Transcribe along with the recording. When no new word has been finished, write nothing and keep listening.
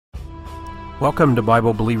Welcome to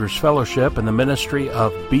Bible Believers Fellowship and the ministry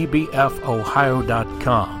of bbfohio.com.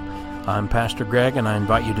 I'm Pastor Greg, and I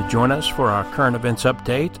invite you to join us for our current events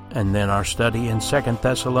update and then our study in 2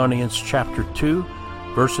 Thessalonians chapter 2,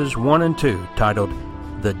 verses 1 and 2, titled,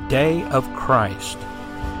 The Day of Christ.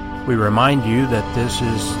 We remind you that this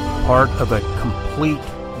is part of a complete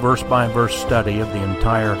verse-by-verse study of the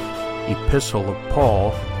entire epistle of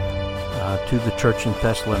Paul to the church in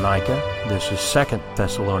Thessalonica. This is 2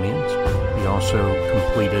 Thessalonians. We also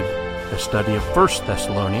completed a study of 1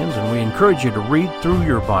 Thessalonians, and we encourage you to read through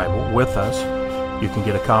your Bible with us. You can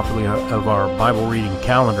get a copy of our Bible reading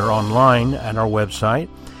calendar online at our website,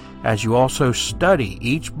 as you also study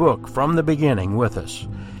each book from the beginning with us.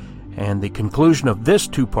 And the conclusion of this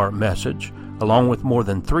two-part message, along with more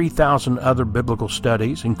than 3,000 other biblical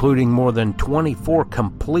studies, including more than 24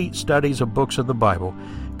 complete studies of books of the Bible,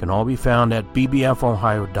 can all be found at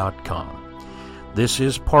bbfohio.com. This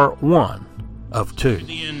is part 1 of 2.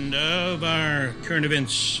 The end of our current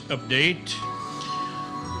events update.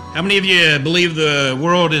 How many of you believe the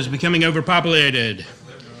world is becoming overpopulated?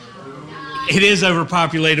 It is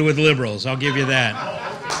overpopulated with liberals, I'll give you that.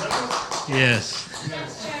 Yes.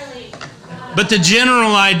 But the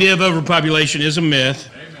general idea of overpopulation is a myth.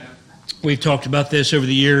 We've talked about this over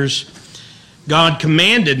the years. God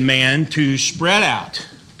commanded man to spread out,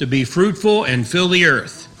 to be fruitful and fill the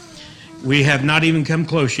earth. We have not even come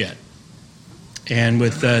close yet. And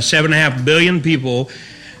with 7.5 billion people,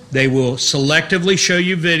 they will selectively show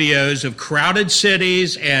you videos of crowded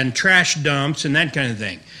cities and trash dumps and that kind of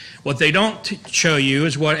thing. What they don't show you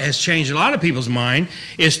is what has changed a lot of people's mind,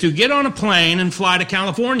 is to get on a plane and fly to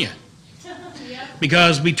California.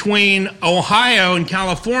 Because between Ohio and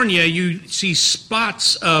California, you see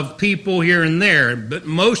spots of people here and there, but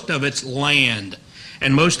most of it's land,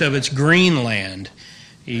 and most of it's green land.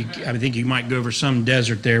 I think you might go over some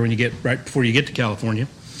desert there when you get right before you get to California.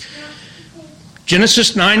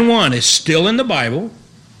 Genesis 9:1 is still in the Bible.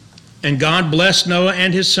 And God blessed Noah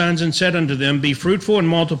and his sons and said unto them, Be fruitful and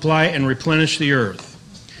multiply and replenish the earth.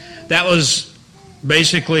 That was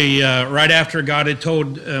basically right after God had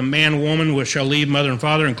told man and woman shall leave mother and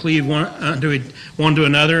father and cleave one to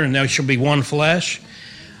another, and they shall be one flesh.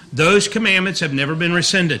 Those commandments have never been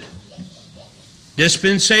rescinded.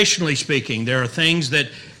 Dispensationally speaking, there are things that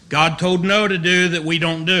God told Noah to do that we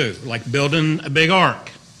don't do, like building a big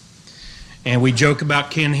ark. And we joke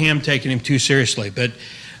about Ken Ham taking him too seriously, but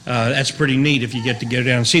that's pretty neat if you get to go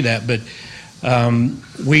down and see that. But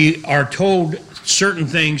we are told certain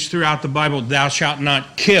things throughout the Bible, thou shalt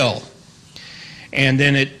not kill. And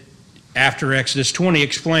then after Exodus 20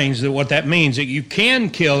 explains that what that means, that you can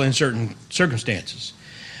kill in certain circumstances.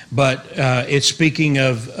 But it's speaking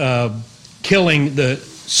of killing the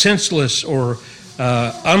senseless or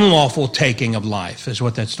unlawful taking of life is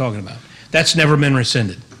what that's talking about. That's never been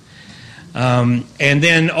rescinded. And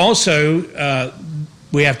then also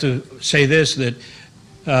we have to say this, that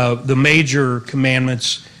the major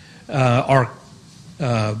commandments are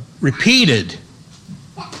repeated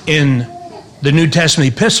in the New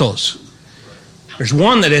Testament epistles. There's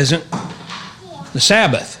one that isn't, the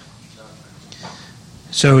Sabbath.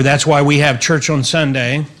 So that's why we have church on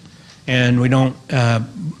Sunday, and we don't.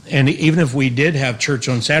 And even if we did have church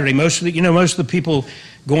on Saturday, most of the people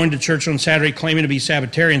going to church on Saturday claiming to be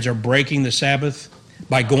Sabbatarians are breaking the Sabbath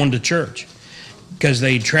by going to church, because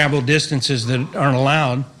they travel distances that aren't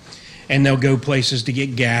allowed, and they'll go places to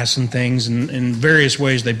get gas and things, and in various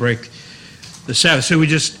ways they break the Sabbath. So we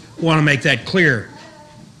just want to make that clear.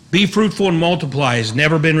 Be fruitful and multiply has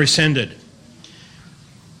never been rescinded.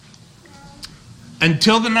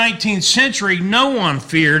 Until the 19th century, no one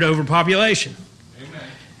feared overpopulation. Amen.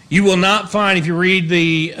 You will not find, if you read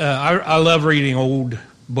I love reading old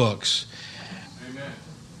books. Amen.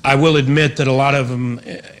 I will admit that a lot of them,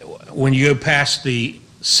 when you go past the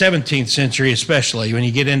 17th century especially, when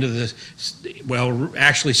you get into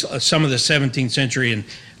actually some of the 17th century and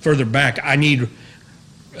further back, I need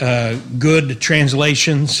good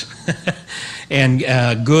translations and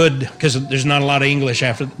good, because there's not a lot of English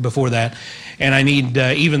before that, and I need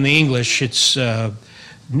even the English, it's not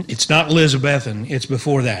Elizabethan, it's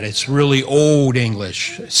before that. It's really old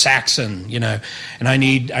English, Saxon, and I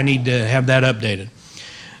need to have that updated.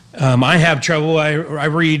 I have trouble. I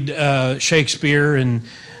read Shakespeare and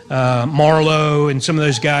Marlowe and some of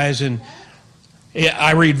those guys, and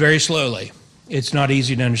I read very slowly. It's not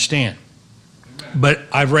easy to understand. But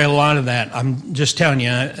I've read a lot of that. I'm just telling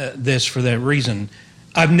you this for that reason.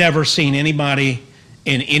 I've never seen anybody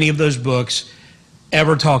in any of those books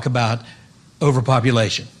ever talk about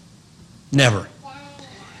overpopulation. Never.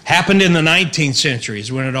 Happened in the 19th century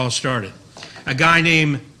is when it all started. A guy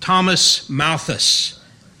named Thomas Malthus.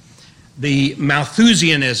 The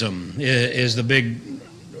Malthusianism is the big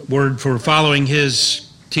word for following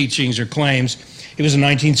his teachings or claims. He was a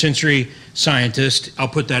 19th century scientist. I'll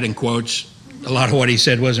put that in quotes. A lot of what he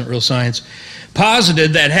said wasn't real science.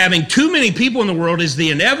 Posited that having too many people in the world is the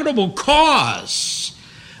inevitable cause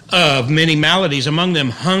of many maladies, among them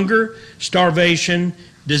hunger, starvation,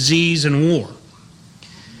 disease, and war.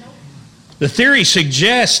 The theory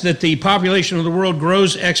suggests that the population of the world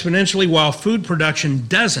grows exponentially while food production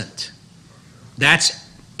doesn't. That's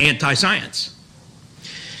anti-science.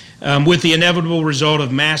 With the inevitable result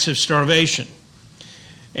of massive starvation.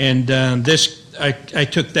 And I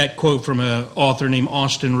took that quote from an author named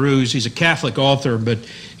Austin Ruse. He's a Catholic author, but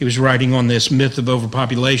he was writing on this myth of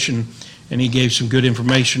overpopulation, and he gave some good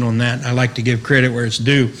information on that. I like to give credit where it's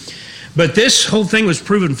due. But this whole thing was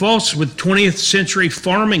proven false with 20th century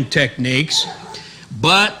farming techniques,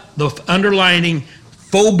 but the underlying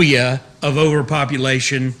phobia of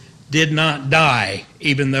overpopulation did not die,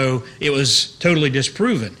 even though it was totally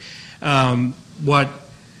disproven. What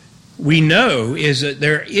we know is that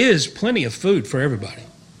there is plenty of food for everybody.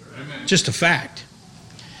 Amen. Just a fact.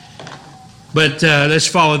 But let's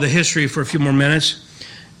follow the history for a few more minutes.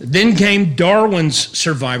 Then came Darwin's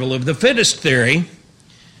survival of the fittest theory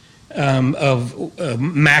of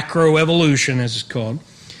macroevolution, as it's called.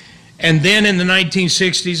 And then in the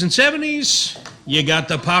 1960s and 70s, you got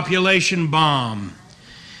the population bomb.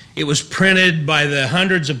 It was printed by the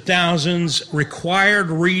hundreds of thousands, required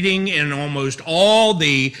reading in almost all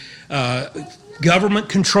the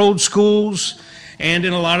government-controlled schools and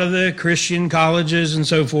in a lot of the Christian colleges and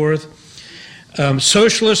so forth.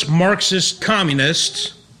 Socialist, Marxist,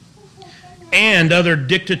 communists, and other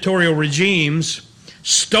dictatorial regimes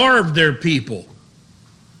starved their people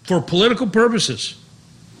for political purposes,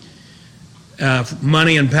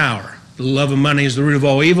 money and power. The love of money is the root of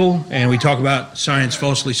all evil, and we talk about science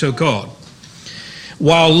falsely so called.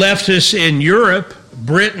 While leftists in Europe,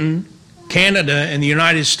 Britain, Canada, and the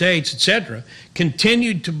United States, etc.,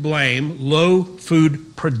 continued to blame low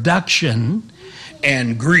food production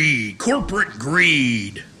and greed, corporate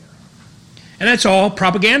greed. And that's all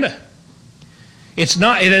propaganda. It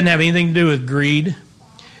doesn't have anything to do with greed.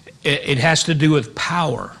 It has to do with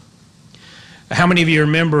power. How many of you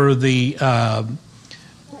remember the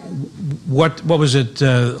what was it?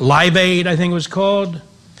 Live Aid, I think it was called,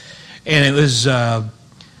 and it was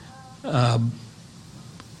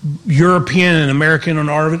European and American and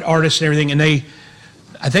artists and everything, and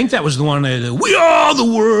I think that was the one that we are the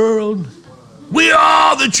world, we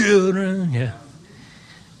are the children. Yeah,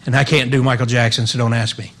 and I can't do Michael Jackson, so don't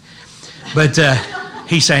ask me. But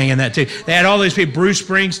he sang in that too. They had all these people, Bruce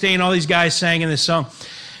Springsteen, all these guys sang in this song.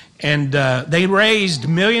 And they raised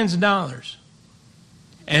millions of dollars.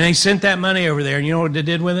 And they sent that money over there. And you know what they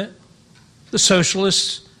did with it? The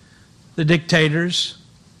socialists, the dictators,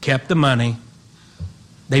 kept the money.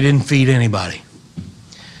 They didn't feed anybody.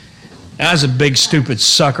 I was a big, stupid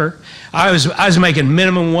sucker. I was making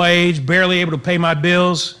minimum wage, barely able to pay my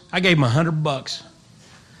bills. I gave them $100.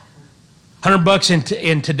 $100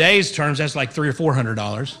 in today's terms, that's like $300 or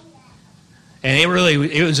 $400. And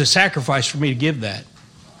it was a sacrifice for me to give that.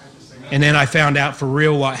 And then I found out for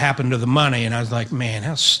real what happened to the money, and I was like, man,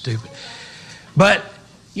 how stupid. But,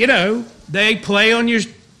 you know, they play on your...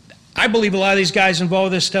 I believe a lot of these guys involved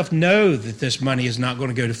with this stuff know that this money is not going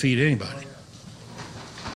to go to feed anybody.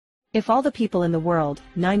 If all the people in the world,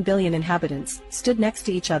 9 billion inhabitants, stood next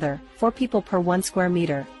to each other, 4 people per 1 square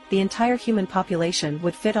meter, the entire human population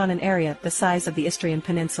would fit on an area the size of the Istrian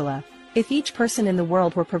Peninsula. If each person in the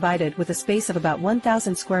world were provided with a space of about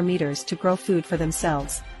 1,000 square meters to grow food for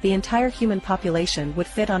themselves, the entire human population would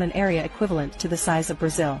fit on an area equivalent to the size of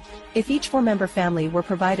Brazil. If each 4-member family were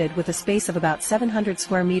provided with a space of about 700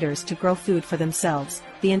 square meters to grow food for themselves,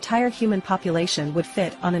 the entire human population would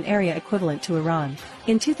fit on an area equivalent to Iran.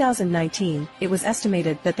 In 2019, it was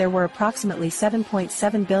estimated that there were approximately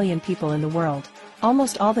 7.7 billion people in the world.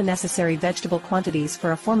 Almost all the necessary vegetable quantities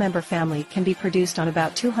for a 4-member family can be produced on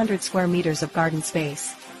about 200 square meters of garden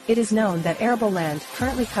space. It is known that arable land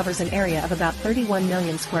currently covers an area of about 31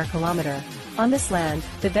 million square kilometer. On this land,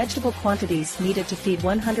 the vegetable quantities needed to feed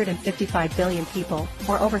 155 billion people,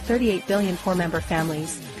 or over 38 billion 4-member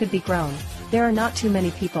families, could be grown. There are not too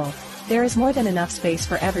many people. There is more than enough space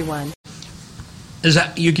for everyone.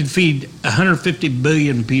 You can feed 150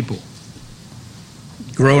 billion people.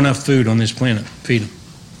 Grow enough food on this planet, feed them.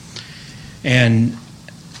 And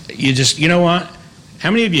you know what?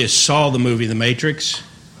 How many of you saw the movie The Matrix?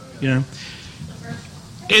 You know?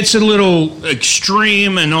 It's a little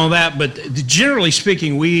extreme and all that, but generally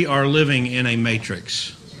speaking, we are living in a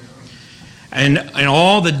matrix. And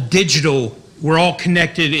all the digital, we're all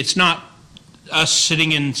connected. It's not us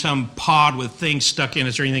sitting in some pod with things stuck in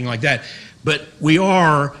us or anything like that. But we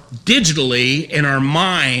are digitally, and our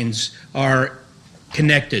minds are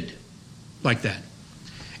connected like that.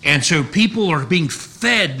 And so people are being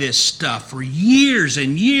fed this stuff for years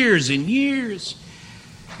and years and years.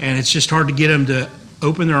 And it's just hard to get them to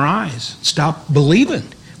open their eyes, stop believing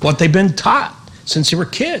what they've been taught since they were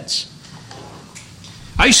kids.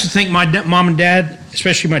 I used to think my mom and dad,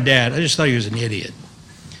 especially my dad, I just thought he was an idiot.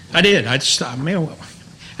 I did. I just thought, man,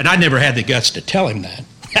 and I never had the guts to tell him that.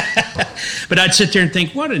 But I'd sit there and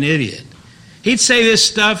think, what an idiot. He'd say this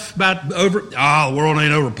stuff about the world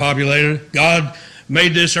ain't overpopulated. God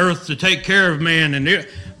made this earth to take care of man. And,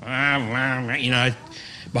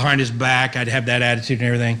 behind his back, I'd have that attitude and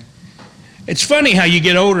everything. It's funny how you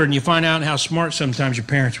get older and you find out how smart sometimes your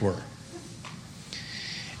parents were.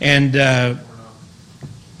 And, well,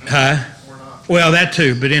 that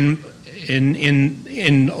too. But in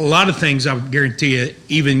a lot of things, I guarantee you,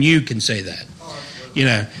 even you can say that.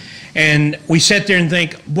 And we sit there and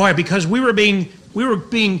think, boy, because we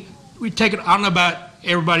take it, I don't know about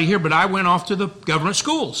everybody here, but I went off to the government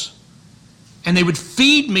schools. And they would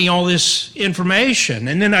feed me all this information.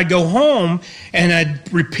 And then I'd go home and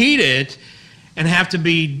I'd repeat it and have to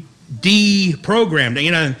be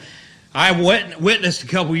deprogrammed. I witnessed a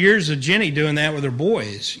couple years of Jenny doing that with her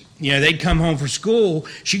boys. They'd come home from school,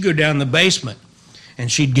 she'd go down in the basement,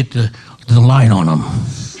 and she'd get the light on them.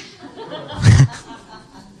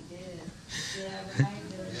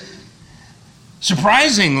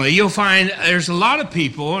 Surprisingly, you'll find there's a lot of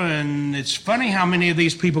people, and it's funny how many of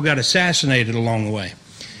these people got assassinated along the way.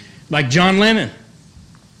 Like John Lennon.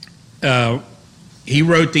 He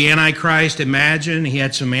wrote the Antichrist Imagine. He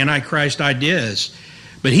had some Antichrist ideas.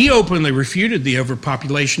 But he openly refuted the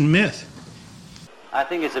overpopulation myth. I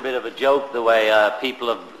think it's a bit of a joke the way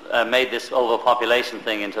people have made this overpopulation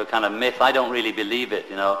thing into a kind of myth. I don't really believe it,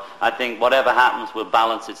 I think whatever happens will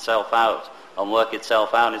balance itself out and work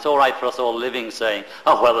itself out. It's all right for us all living saying,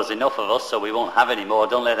 oh, well, there's enough of us, so we won't have any more.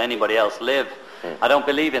 Don't let anybody else live. I don't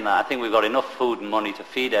believe in that. I think we've got enough food and money to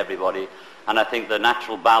feed everybody. And I think the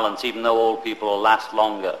natural balance, even though old people will last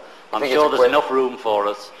longer, I'm sure there's enough room for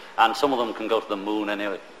us, and some of them can go to the moon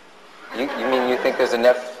anyway. You mean you think there's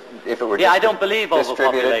enough if it were I don't believe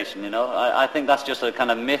overpopulation, I think that's just a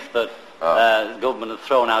kind of myth that the government have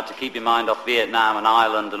thrown out to keep your mind off Vietnam and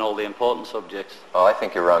Ireland and all the important subjects. Oh, I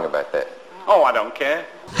think you're wrong about that. Oh, I don't care.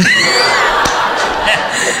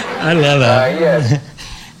 I love that.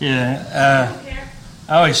 Yes.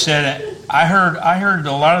 I always said it. I heard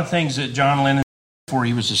a lot of things that John Lennon before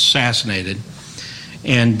he was assassinated,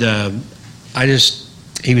 and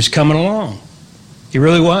he was coming along. He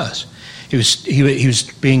really was.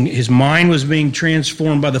 His mind was being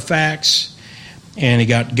transformed by the facts, and he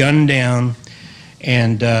got gunned down.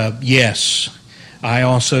 And yes, I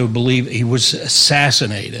also believe he was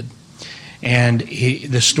assassinated. And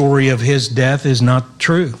the story of his death is not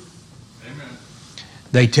true. Amen.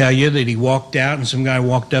 They tell you that he walked out and some guy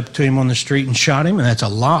walked up to him on the street and shot him, and that's a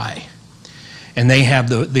lie. And they have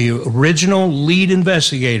the original lead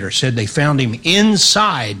investigator said they found him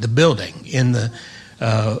inside the building in the,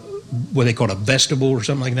 what they call a vestibule or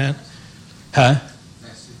something like that. Huh?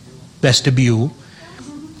 Vestibule.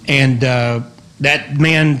 And that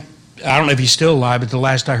man, I don't know if he's still alive, but the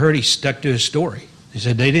last I heard, he stuck to his story. They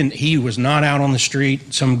said he was not out on the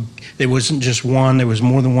street. There wasn't just one, there was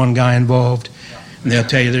more than one guy involved. And they'll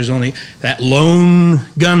tell you there's only that lone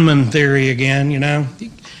gunman theory again,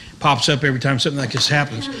 It pops up every time something like this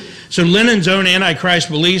happens. So Lennon's own Antichrist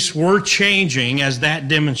beliefs were changing, as that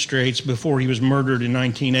demonstrates, before he was murdered in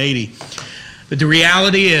 1980. But the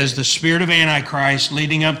reality is the spirit of Antichrist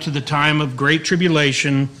leading up to the time of great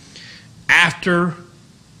tribulation after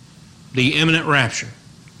the imminent rapture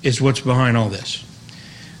is what's behind all this.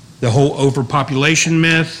 The whole overpopulation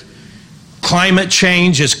myth, climate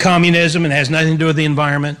change is communism and has nothing to do with the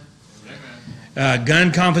environment.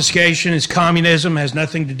 Gun confiscation is communism, has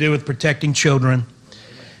nothing to do with protecting children.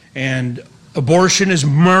 And abortion is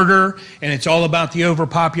murder, and it's all about the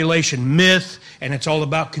overpopulation myth, and it's all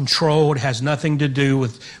about control. It has nothing to do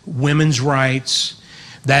with women's rights.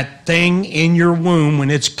 That thing in your womb,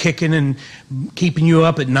 when it's kicking and keeping you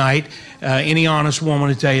up at night, any honest woman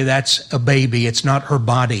will tell you that's a baby. It's not her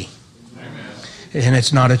body. Amen. And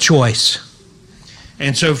it's not a choice.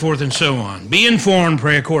 And so forth and so on. Be informed,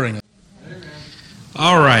 pray accordingly. Amen.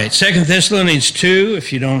 All right, 2 Thessalonians 2,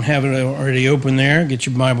 if you don't have it already open there, get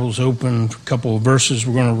your Bibles open. A couple of verses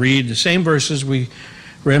we're going to read. The same verses we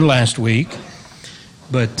read last week.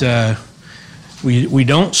 But we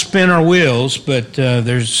don't spin our wheels, but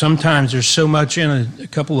there's so much in a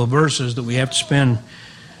couple of verses that we have to spend.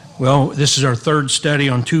 Well, this is our third study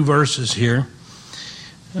on 2 verses here,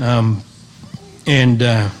 and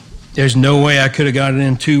there's no way I could have got it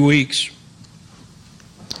in 2 weeks.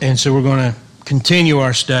 And so we're going to continue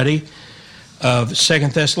our study of 2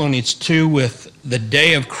 Thessalonians 2 with the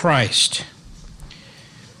day of Christ.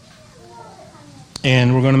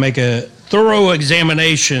 And we're going to make a thorough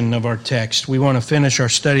examination of our text. We want to finish our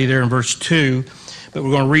study there in verse 2, but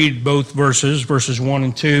we're going to read both verses 1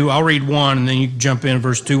 and 2. I'll read 1, and then you can jump in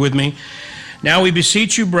verse 2 with me. Now we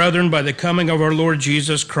beseech you, brethren, by the coming of our Lord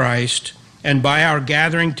Jesus Christ, and by our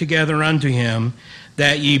gathering together unto him,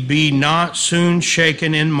 that ye be not soon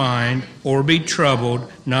shaken in mind, or be troubled,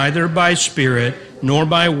 neither by spirit, nor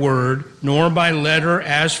by word, nor by letter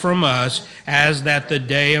as from us, as that the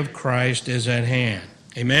day of Christ is at hand.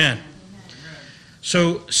 Amen.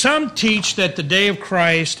 So some teach that the day of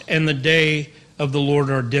Christ and the day of the Lord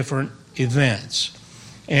are different events.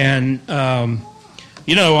 And,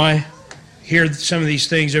 I hear some of these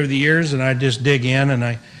things over the years, and I just dig in, and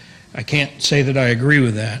I can't say that I agree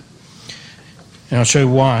with that. And I'll show you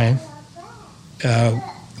why.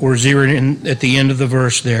 We're zeroing in at the end of the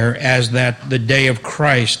verse there, as that the day of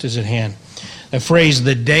Christ is at hand. The phrase,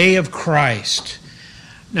 the day of Christ.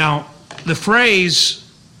 Now, the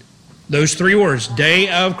phrase, those 3 words, day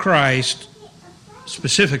of Christ,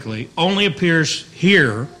 specifically, only appears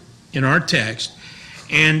here in our text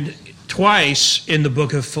and twice in the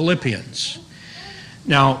book of Philippians.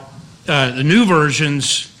 Now, the new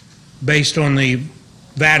versions, based on the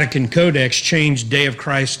Vatican Codex, changed day of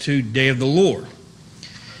Christ to day of the Lord.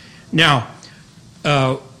 Now,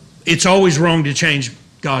 it's always wrong to change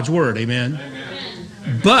God's word, amen?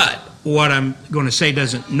 Amen. But what I'm going to say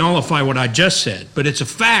doesn't nullify what I just said, but it's a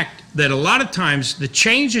fact that a lot of times the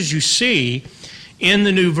changes you see in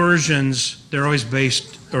the new versions, they're always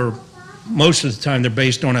based, or most of the time they're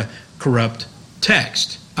based on a corrupt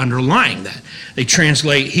text underlying that. They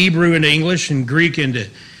translate Hebrew into English and Greek into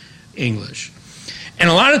English. And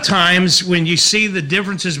a lot of times when you see the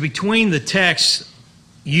differences between the texts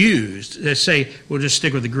used, let's say, we'll just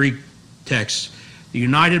stick with the Greek text. The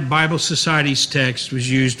United Bible Society's text was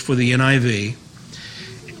used for the NIV,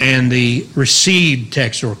 and the received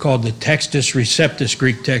text, or called the Textus Receptus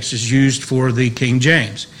Greek text, is used for the King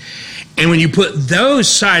James. And when you put those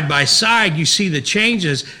side by side, you see the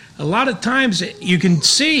changes. A lot of times you can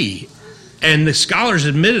see, and the scholars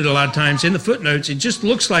admitted a lot of times in the footnotes, it just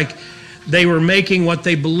looks like they were making what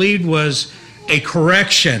they believed was a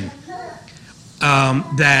correction,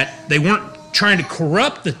 that they weren't trying to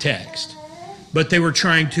corrupt the text, but they were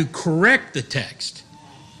trying to correct the text.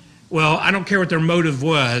 Well, I don't care what their motive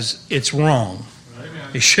was, it's wrong.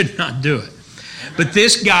 They should not do it. But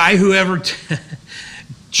this guy, whoever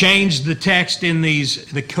changed the text in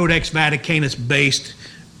the Codex Vaticanus based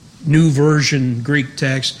New Version Greek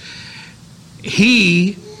text,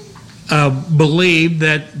 he believed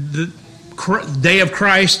that the day of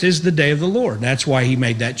Christ is the day of the Lord. That's why he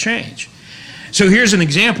made that change. So here's an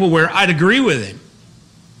example where I'd agree with him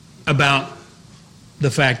about the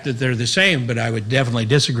fact that they're the same, but I would definitely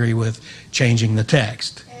disagree with changing the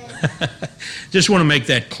text. Just want to make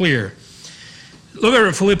that clear. Look over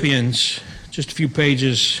at Philippians, just a few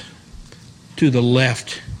pages to the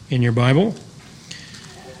left in your Bible.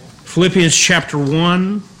 Philippians chapter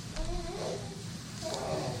 1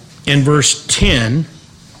 and verse 10.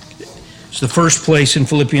 It's the first place in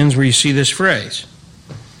Philippians where you see this phrase.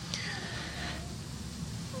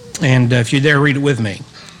 And if you're there, read it with me.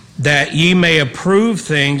 That ye may approve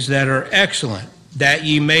things that are excellent, that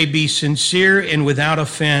ye may be sincere and without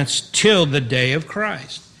offense till the day of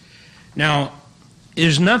Christ. Now,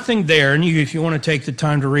 there's nothing there, and if you want to take the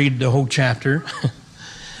time to read the whole chapter,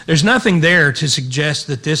 there's nothing there to suggest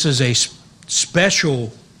that this is a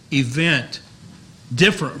special event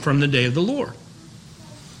different from the day of the Lord.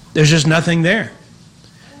 There's just nothing there.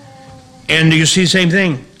 And you see the same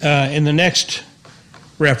thing in the next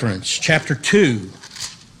reference, chapter 2.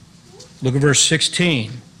 Look at verse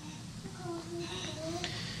 16.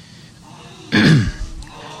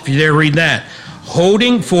 If you dare read that.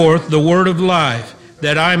 Holding forth the word of life,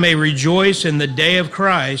 that I may rejoice in the day of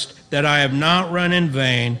Christ, that I have not run in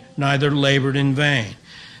vain, neither labored in vain.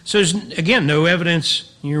 So there's, again, no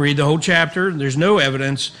evidence. You read the whole chapter, there's no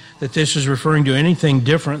evidence that this is referring to anything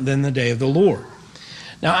different than the day of the Lord.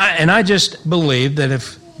 Now, I just believe that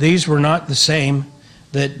if these were not the same,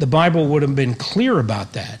 that the Bible would have been clear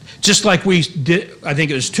about that. Just like we did, I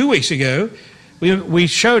think it was 2 weeks ago, we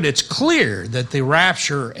showed it's clear that the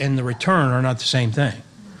rapture and the return are not the same thing.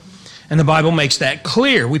 And the Bible makes that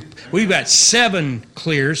clear. We've got 7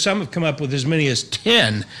 clear. Some have come up with as many as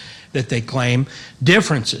 10 that they claim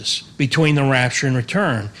differences between the rapture and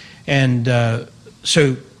return. And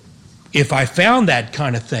so if I found that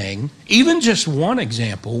kind of thing, even just one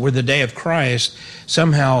example where the day of Christ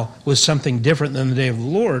somehow was something different than the day of the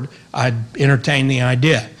Lord, I'd entertain the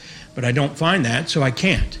idea. But I don't find that, so I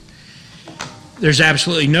can't. There's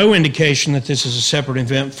absolutely no indication that this is a separate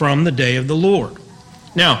event from the day of the Lord.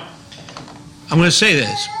 Now, I'm going to say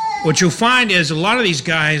this. What you'll find is a lot of these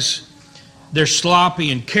guys, they're sloppy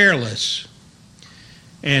and careless.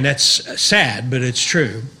 And that's sad, but it's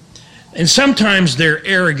true. And sometimes they're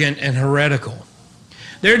arrogant and heretical.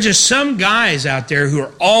 There are just some guys out there who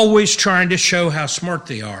are always trying to show how smart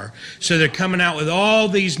they are. So they're coming out with all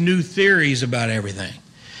these new theories about everything.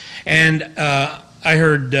 And I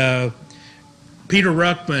heard Peter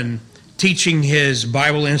Ruckman teaching his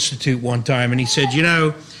Bible Institute one time, and he said, you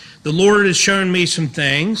know, the Lord has shown me some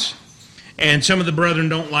things, and some of the brethren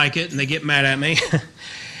don't like it, and they get mad at me.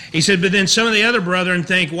 He said, but then some of the other brethren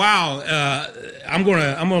think, wow, I'm going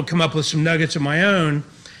to come up with some nuggets of my own.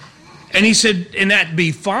 And he said, and that'd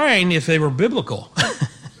be fine if they were biblical.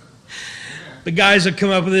 The guys that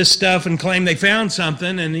come up with this stuff and claim they found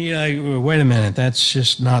something, and you're like, well, wait a minute, that's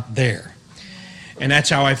just not there. And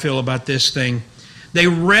that's how I feel about this thing. They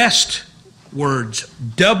wrest words,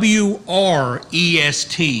 W-R-E-S-T,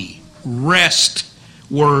 wrest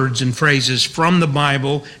words and phrases from the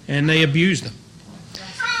Bible, and they abuse them.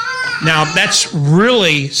 Now, that's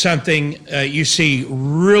really something you see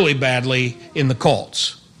really badly in the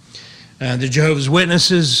cults. The Jehovah's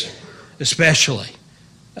Witnesses especially.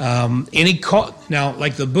 Any cult, now,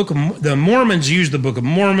 like the Mormons use the Book of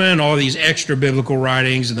Mormon, all these extra biblical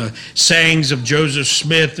writings, and the sayings of Joseph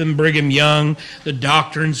Smith and Brigham Young, the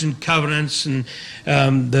Doctrines and Covenants, and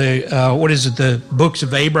the books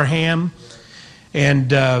of Abraham, and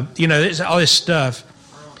there's all this stuff.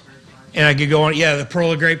 And I could go on, the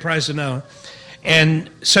Pearl of Great Price of Noah. And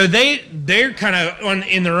so they're kind of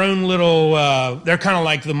in their own little, they're kind of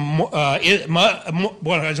like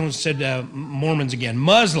Mormons again,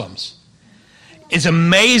 Muslims. It's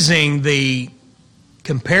amazing the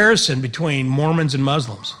comparison between Mormons and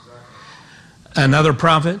Muslims. Another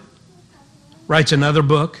prophet writes another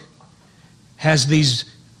book, has these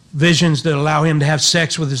visions that allow him to have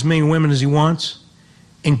sex with as many women as he wants,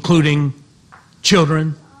 including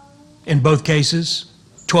children in both cases.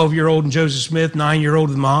 12-year-old in Joseph Smith, 9-year-old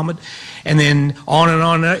with Muhammad, and then on and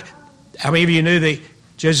on. How many of you knew that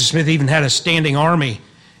Joseph Smith even had a standing army,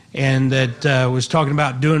 and that was talking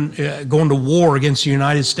about going to war against the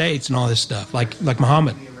United States and all this stuff, like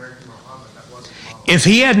Muhammad? If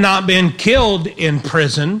he had not been killed in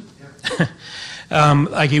prison,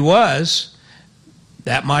 like he was,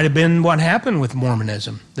 that might have been what happened with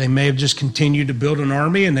Mormonism. They may have just continued to build an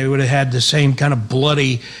army, and they would have had the same kind of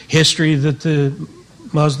bloody history that the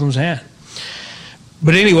Muslims had.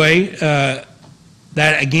 But anyway,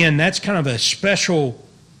 that's kind of a special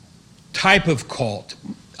type of cult.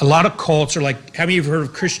 A lot of cults are like, how many of you have heard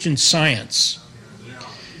of Christian Science?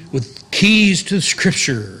 With Keys to the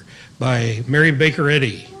Scripture by Mary Baker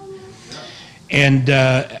Eddy. And,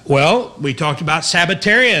 we talked about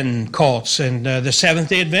Sabbatarian cults and the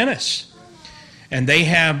Seventh-day Adventists. And they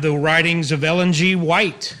have the writings of Ellen G.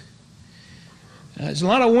 White. There's a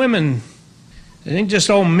lot of women. They ain't just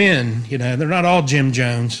all men, they're not all Jim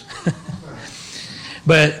Jones.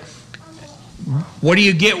 But what do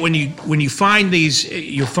you get when you find these?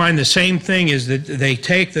 You'll find the same thing is that they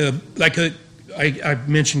take I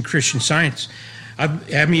mentioned Christian Science. Have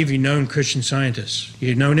many of you known Christian scientists?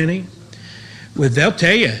 You known any? Well, they'll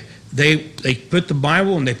tell you they put the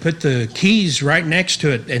Bible and they put the keys right next to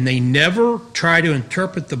it, and they never try to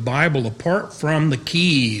interpret the Bible apart from the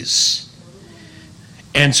keys.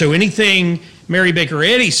 And so anything Mary Baker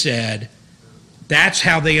Eddy said, that's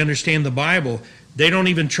how they understand the Bible. They don't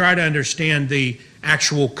even try to understand the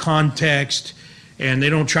actual context, and they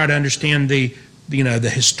don't try to understand the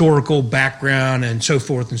historical background and so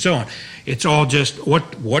forth and so on. It's all just what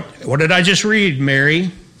did I just read,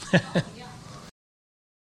 Mary?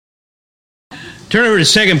 Turn over to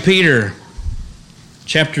 2 Peter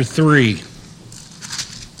chapter 3.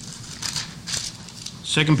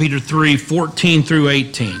 2 Peter 3, 14 through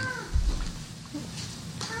 18.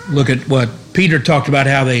 Look at what Peter talked about,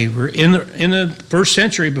 how they were in the first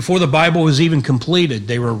century, before the Bible was even completed,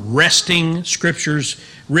 they were wresting scriptures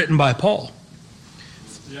written by Paul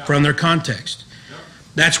from their context.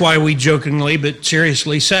 That's why we jokingly but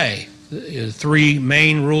seriously say, The three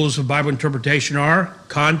main rules of Bible interpretation are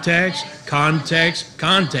context, context,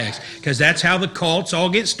 context. Because that's how the cults all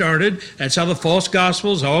get started. That's how the false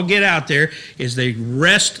gospels all get out there, is they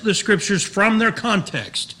wrest the scriptures from their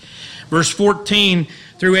context. Verse 14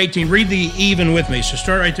 through 18, read the even with me. So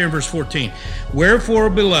start right there in verse 14. Wherefore,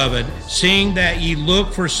 beloved, seeing that ye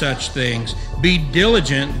look for such things, be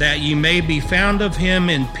diligent that ye may be found of him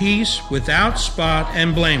in peace, without spot,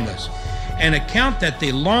 and blameless. And account that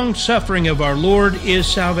the long-suffering of our Lord is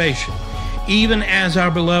salvation, even as our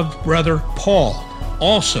beloved brother Paul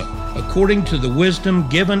also, according to the wisdom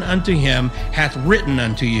given unto him, hath written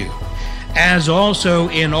unto you, as also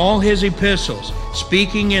in all his epistles,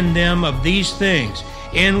 speaking in them of these things,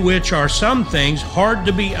 in which are some things hard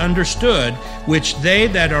to be understood, which they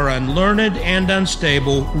that are unlearned and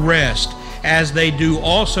unstable wrest, as they do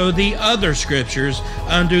also the other scriptures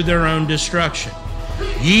unto their own destruction.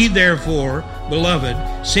 Ye therefore,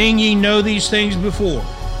 beloved, seeing ye know these things before,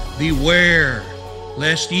 beware,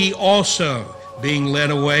 lest ye also, being led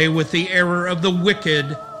away with the error of the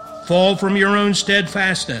wicked, fall from your own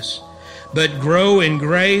steadfastness, but grow in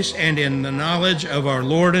grace and in the knowledge of our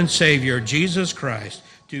Lord and Savior, Jesus Christ.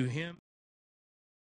 To him